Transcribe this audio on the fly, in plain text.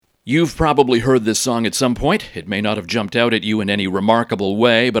You've probably heard this song at some point. It may not have jumped out at you in any remarkable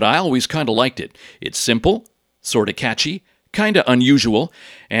way, but I always kind of liked it. It's simple, sort of catchy, kind of unusual,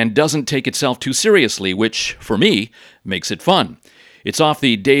 and doesn't take itself too seriously, which, for me, makes it fun. It's off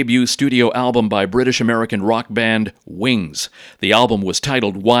the debut studio album by British-American rock band Wings. The album was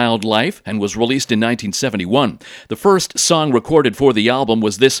titled Wildlife and was released in 1971. The first song recorded for the album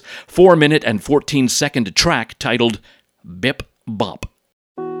was this 4-minute and 14-second track titled Bip Bop.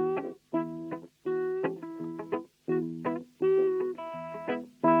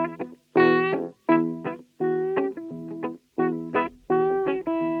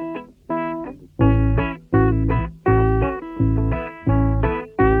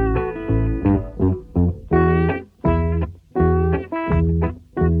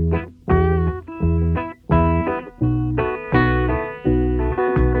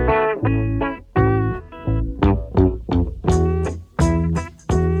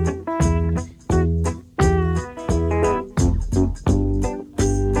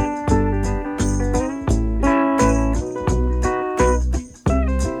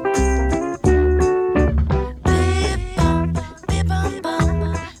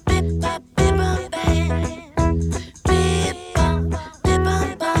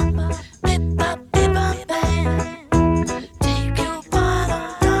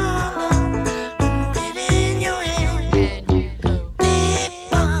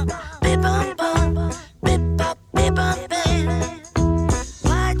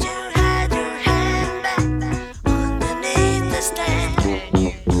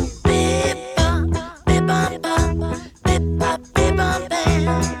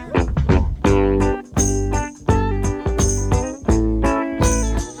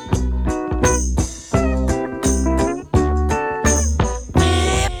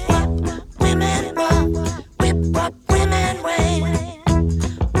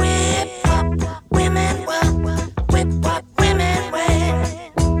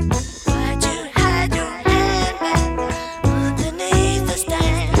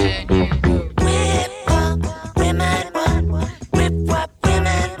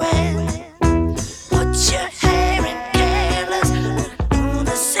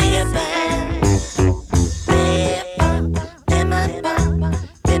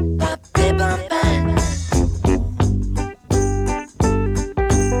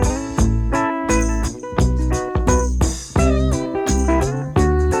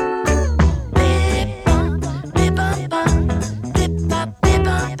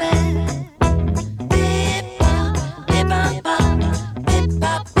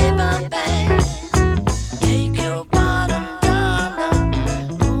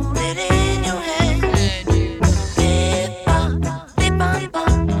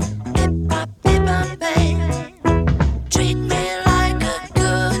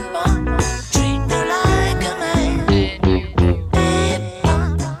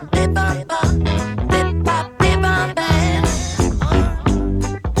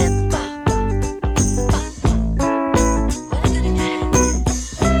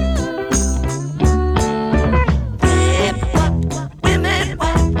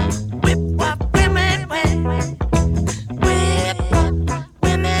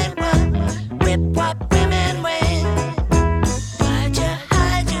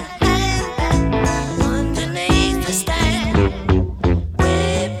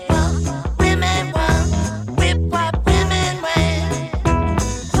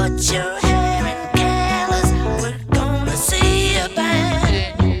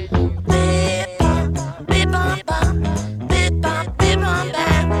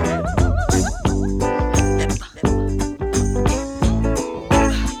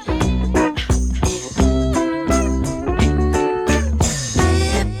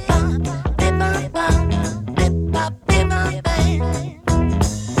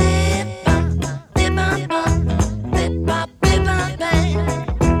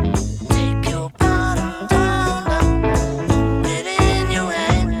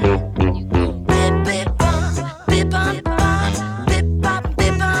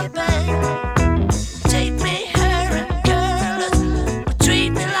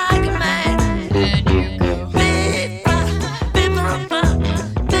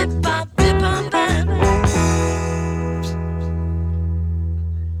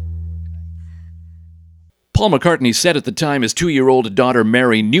 Paul McCartney said at the time his 2-year-old daughter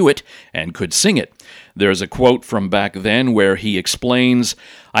Mary knew it and could sing it. There's a quote from back then where he explains,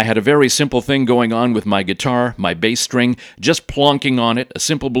 "I had a very simple thing going on with my guitar, my bass string, just plonking on it, a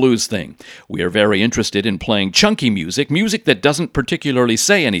simple blues thing. We are very interested in playing chunky music, music that doesn't particularly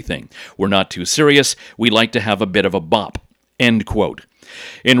say anything. We're not too serious, we like to have a bit of a bop." End quote.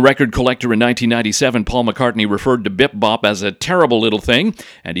 In Record Collector in 1997, Paul McCartney referred to Bip Bop as a terrible little thing,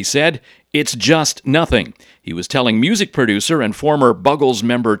 and he said, "It's just nothing." He was telling music producer and former Buggles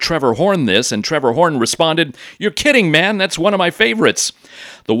member Trevor Horn this, and Trevor Horn responded, "You're kidding, man, that's one of my favorites."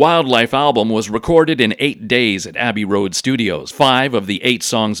 The Wildlife album was recorded in 8 days at Abbey Road Studios. 5 of the 8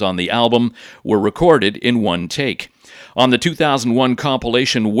 songs on the album were recorded in one take. On the 2001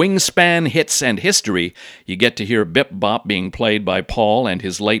 compilation Wingspan Hits and History, you get to hear Bip Bop being played by Paul and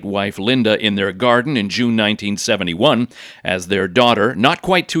his late wife Linda in their garden in June 1971 as their daughter, not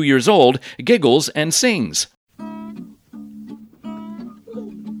quite 2 years old, giggles and sings.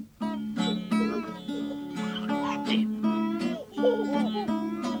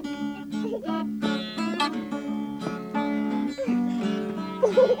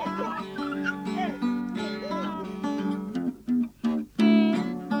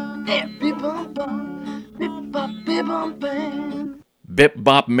 Bip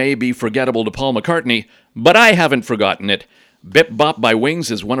Bop may be forgettable to Paul McCartney, but I haven't forgotten it. Bip Bop by Wings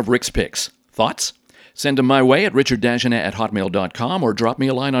is one of RixPix. Thoughts? Send them my way at richarddagenet@hotmail.com or drop me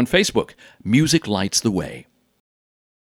a line on Facebook. Music lights the way.